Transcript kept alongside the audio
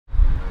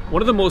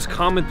One of the most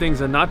common things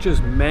that not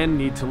just men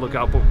need to look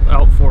out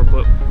for,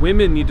 but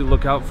women need to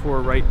look out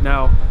for right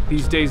now,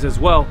 these days as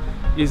well,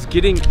 is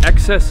getting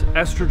excess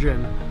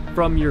estrogen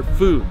from your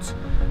foods.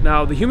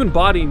 Now, the human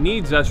body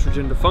needs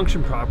estrogen to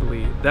function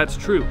properly, that's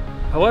true.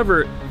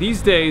 However,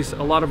 these days,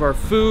 a lot of our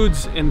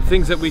foods and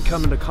things that we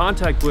come into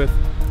contact with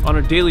on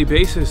a daily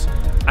basis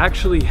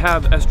actually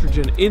have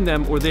estrogen in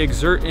them, or they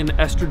exert an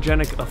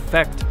estrogenic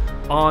effect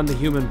on the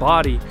human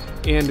body.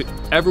 And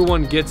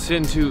everyone gets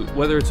into,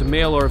 whether it's a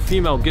male or a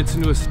female, gets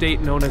into a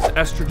state known as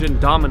estrogen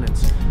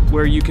dominance,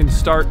 where you can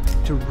start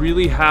to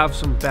really have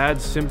some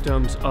bad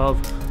symptoms of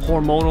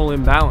hormonal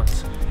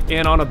imbalance.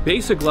 And on a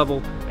basic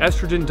level,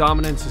 estrogen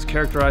dominance is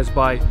characterized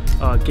by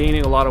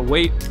gaining a lot of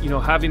weight,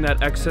 having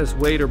that excess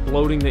weight or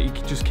bloating that you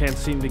just can't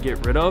seem to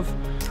get rid of.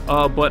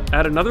 But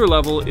at another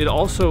level, it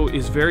also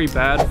is very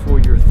bad for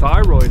your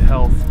thyroid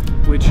health,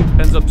 which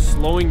ends up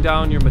slowing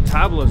down your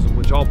metabolism,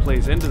 which all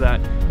plays into that.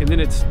 And then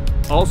it's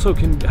also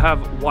can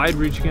have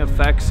wide-reaching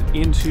effects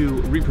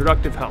into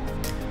reproductive health.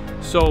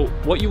 So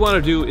what you want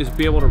to do is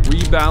be able to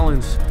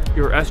rebalance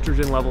your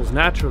estrogen levels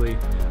naturally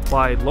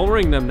by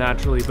lowering them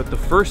naturally. But the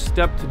first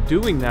step to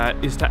doing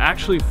that is to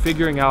actually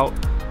figuring out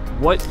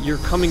what you're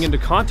coming into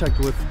contact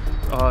with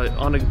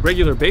on a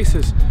regular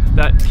basis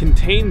that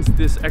contains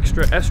this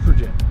extra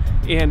estrogen.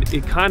 And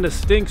it kind of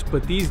stinks,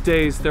 but these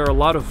days there are a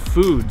lot of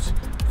foods,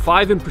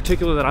 5 in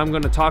particular that I'm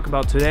going to talk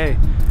about today,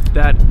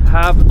 that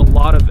have a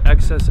lot of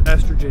excess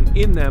estrogen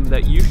in them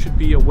that you should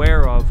be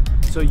aware of,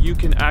 so you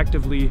can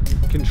actively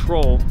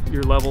control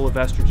your level of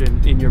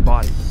estrogen in your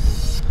body.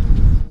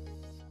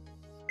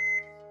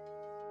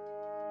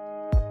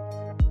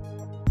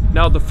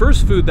 Now, the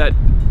first food that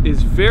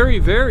is very,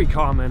 very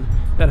common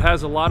that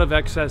has a lot of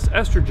excess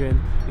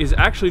estrogen is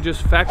actually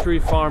just factory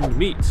farmed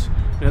meats.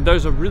 Now,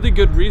 there's a really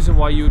good reason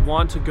why you would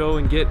want to go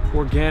and get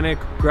organic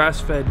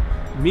grass-fed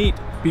meat,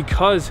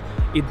 because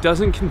it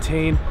doesn't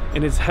contain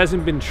and it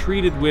hasn't been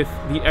treated with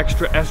the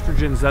extra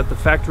estrogens that the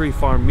factory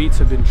farm meats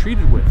have been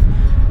treated with.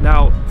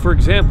 Now, for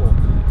example,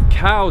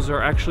 cows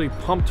are actually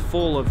pumped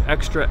full of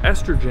extra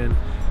estrogen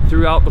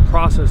throughout the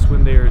process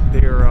when they're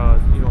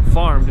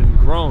farmed and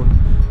grown,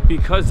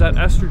 because that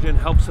estrogen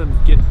helps them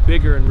get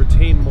bigger and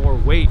retain more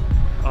weight,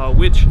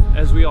 which,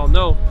 as we all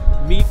know,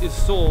 meat is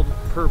sold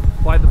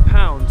by the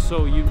pound.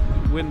 So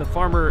when the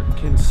farmer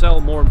can sell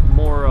more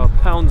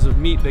pounds of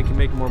meat, they can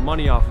make more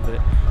money off of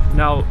it.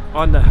 Now,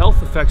 on the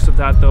health effects of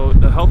that, though,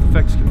 the health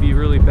effects can be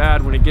really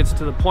bad when it gets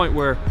to the point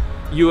where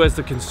you as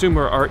the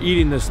consumer are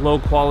eating this low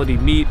quality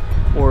meat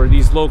or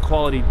these low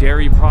quality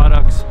dairy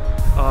products,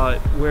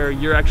 where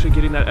you're actually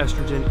getting that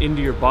estrogen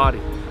into your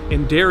body.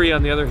 In dairy,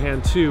 on the other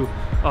hand, too,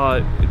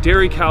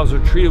 dairy cows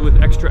are treated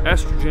with extra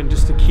estrogen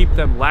just to keep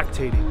them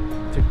lactating,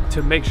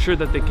 to make sure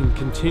that they can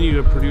continue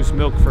to produce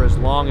milk for as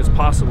long as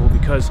possible,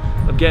 because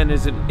again,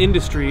 as an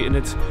industry, and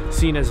it's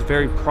seen as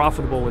very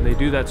profitable when they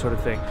do that sort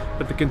of thing,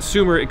 but the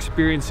consumer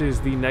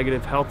experiences the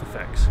negative health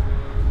effects.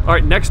 All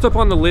right, next up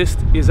on the list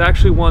is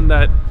actually one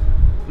that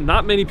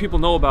not many people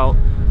know about,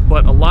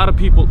 but a lot of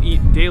people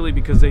eat daily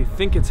because they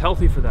think it's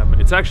healthy for them.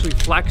 It's actually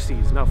flax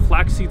seeds. Now,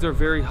 flax seeds are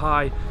very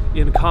high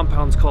in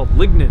compounds called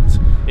lignans,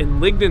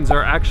 and lignans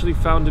are actually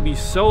found to be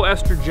so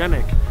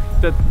estrogenic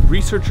that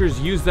researchers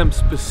use them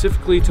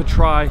specifically to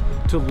try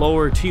to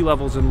lower T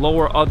levels and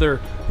lower other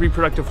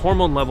reproductive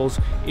hormone levels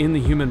in the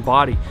human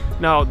body.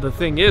 Now, the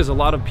thing is, a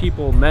lot of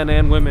people, men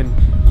and women,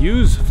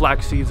 use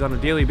flax seeds on a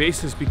daily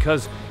basis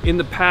because in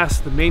the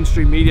past, the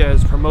mainstream media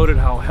has promoted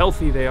how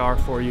healthy they are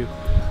for you,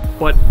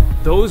 but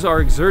those are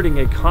exerting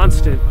a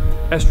constant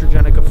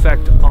estrogenic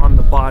effect on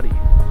the body.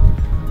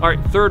 All right,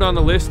 third on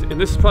the list,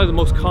 and this is probably the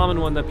most common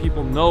one that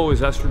people know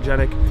is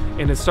estrogenic,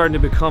 and it's starting to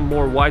become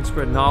more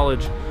widespread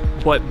knowledge,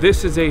 but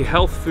this is a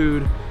health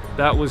food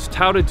that was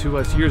touted to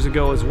us years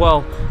ago as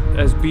well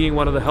as being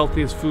one of the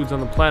healthiest foods on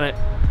the planet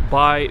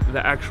by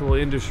the actual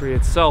industry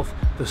itself,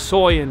 the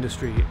soy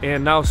industry.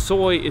 And now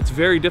soy, it's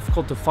very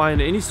difficult to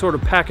find any sort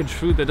of packaged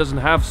food that doesn't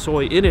have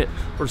soy in it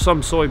or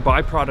some soy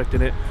byproduct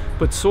in it,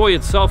 but soy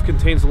itself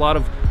contains a lot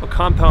of a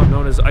compound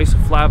known as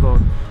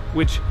isoflavone,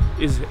 which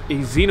is a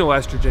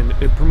xenoestrogen.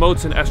 It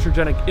promotes an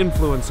estrogenic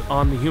influence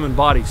on the human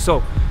body.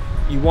 So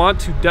you want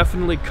to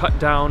definitely cut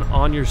down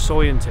on your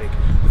soy intake.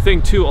 The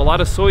thing too, a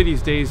lot of soy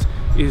these days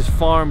is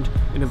farmed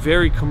in a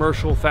very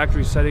commercial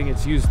factory setting.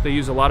 They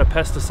use a lot of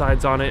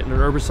pesticides on it and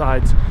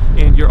herbicides,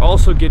 and you're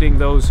also getting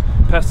those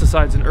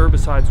pesticides and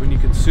herbicides when you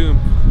consume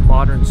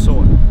modern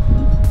soy.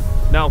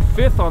 Now,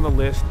 fifth on the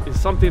list is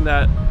something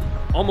that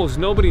almost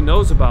nobody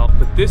knows about,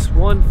 but this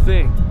one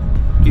thing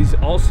is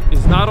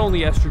not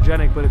only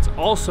estrogenic, but it's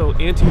also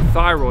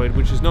anti-thyroid,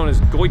 which is known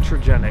as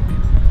goitrogenic.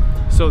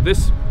 So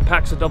this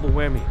packs a double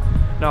whammy.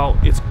 Now,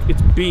 it's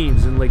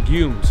beans and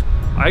legumes.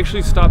 I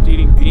actually stopped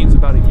eating beans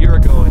about a year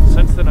ago, and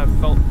since then I've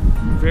felt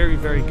very,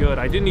 very good.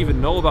 I didn't even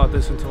know about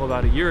this until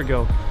about a year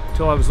ago,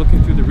 until I was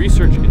looking through the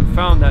research and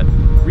found that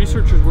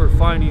researchers were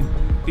finding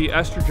the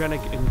estrogenic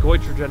and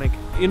goitrogenic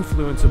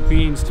influence of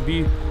beans to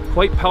be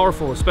quite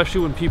powerful,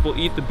 especially when people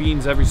eat the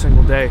beans every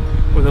single day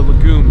or the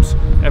legumes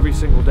every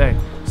single day.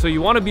 So you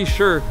want to be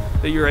sure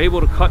that you're able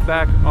to cut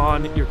back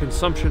on your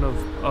consumption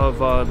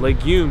of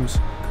legumes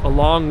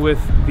along with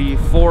the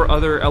 4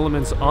 other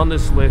elements on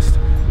this list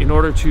in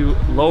order to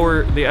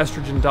lower the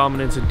estrogen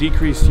dominance and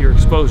decrease your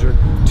exposure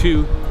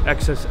to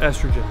excess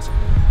estrogens.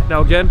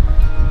 Now again,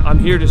 I'm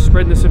here to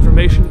spread this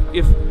information.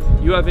 If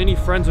you have any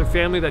friends or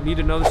family that need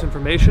to know this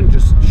information,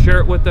 just share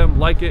it with them,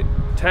 like it,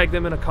 tag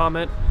them in a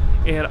comment,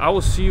 and I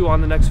will see you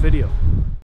on the next video.